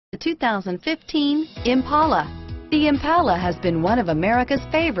The 2015 Impala. The Impala has been one of America's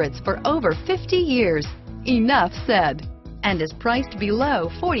favorites for over 50 years. Enough said. And is priced below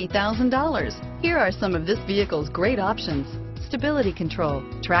 $40,000. Here are some of this vehicle's great options: stability control,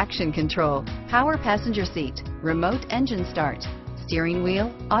 traction control, power passenger seat, remote engine start, steering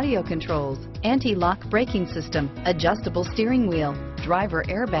wheel audio controls, anti-lock braking system, adjustable steering wheel, driver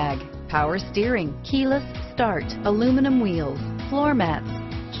airbag, power steering, keyless start, aluminum wheels, floor mats,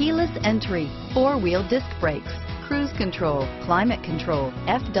 keyless entry, four-wheel disc brakes, cruise control, climate control,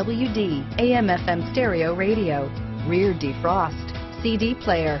 FWD, AM/FM stereo radio, rear defrost, CD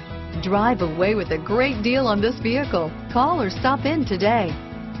player. Drive away with a great deal on this vehicle. Call or stop in today.